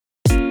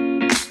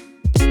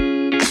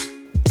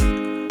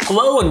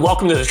Hello and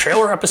welcome to the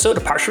trailer episode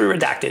of Partially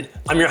Redacted.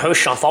 I'm your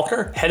host, Sean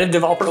Faulkner, Head of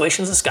Developer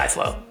Relations at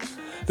Skyflow.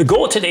 The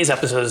goal of today's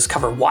episode is to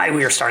cover why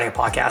we are starting a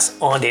podcast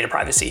on data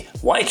privacy,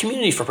 why a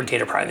community for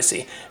data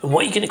privacy, and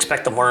what you can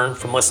expect to learn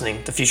from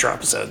listening to future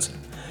episodes.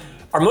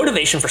 Our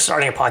motivation for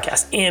starting a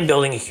podcast and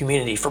building a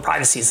community for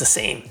privacy is the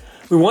same.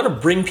 We want to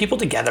bring people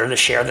together to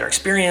share their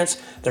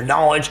experience, their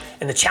knowledge,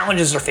 and the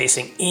challenges they're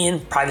facing in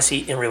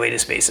privacy and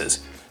related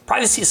spaces.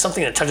 Privacy is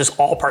something that touches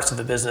all parts of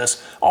the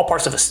business, all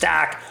parts of a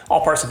stack,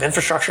 all parts of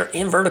infrastructure,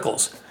 and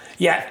verticals.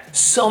 Yet,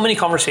 so many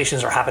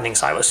conversations are happening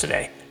silos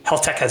today.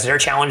 Health tech has their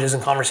challenges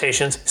and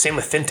conversations, same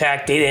with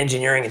fintech, data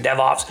engineering, and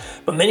DevOps,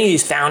 but many of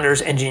these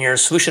founders,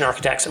 engineers, solution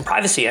architects, and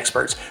privacy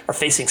experts are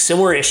facing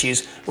similar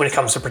issues when it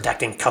comes to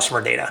protecting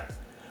customer data.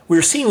 We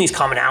are seeing these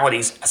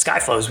commonalities at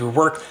Skyflow as we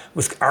work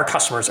with our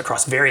customers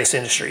across various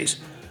industries.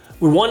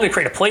 We wanted to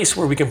create a place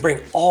where we can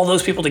bring all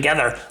those people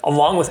together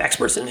along with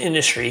experts in the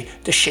industry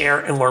to share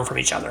and learn from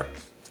each other.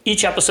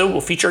 Each episode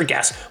will feature a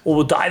guest where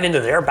we'll dive into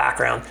their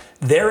background,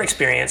 their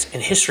experience,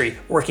 and history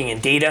working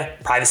in data,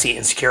 privacy,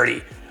 and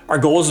security. Our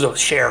goal is to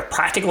share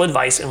practical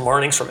advice and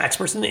learnings from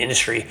experts in the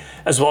industry,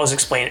 as well as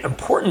explain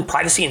important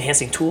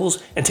privacy-enhancing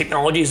tools and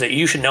technologies that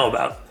you should know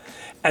about.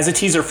 As a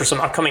teaser for some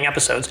upcoming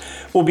episodes,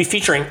 we'll be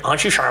featuring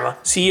Anshu Sharma,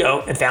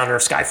 CEO and founder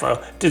of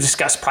Skyflow, to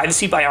discuss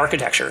privacy by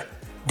architecture.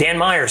 Dan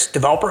Myers,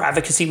 developer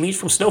advocacy lead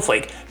from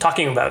Snowflake,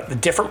 talking about the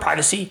different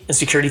privacy and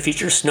security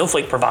features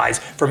Snowflake provides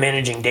for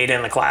managing data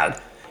in the cloud.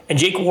 And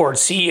Jake Ward,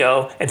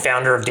 CEO and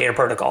founder of Data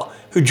Protocol,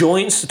 who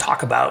joins to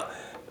talk about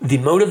the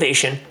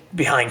motivation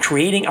behind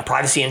creating a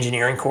privacy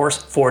engineering course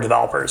for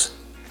developers.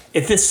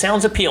 If this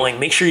sounds appealing,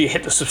 make sure you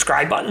hit the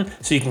subscribe button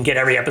so you can get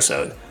every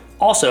episode.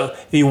 Also,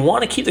 if you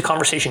want to keep the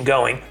conversation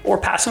going or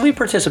passively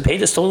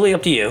participate, it's totally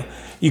up to you.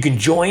 You can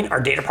join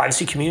our data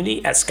privacy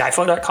community at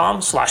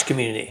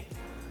skyflow.com/community.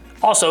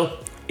 Also,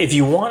 if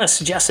you want to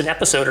suggest an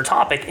episode or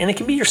topic, and it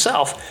can be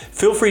yourself,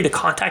 feel free to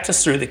contact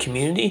us through the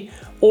community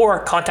or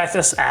contact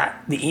us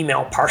at the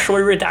email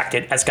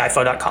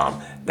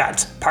partiallyredacted@skyflow.com.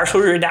 That's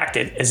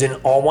partiallyredacted as in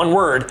all one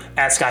word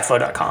at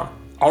skyflow.com.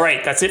 All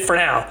right, that's it for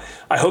now.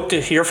 I hope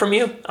to hear from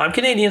you. I'm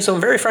Canadian, so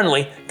I'm very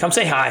friendly. Come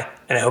say hi,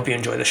 and I hope you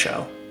enjoy the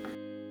show.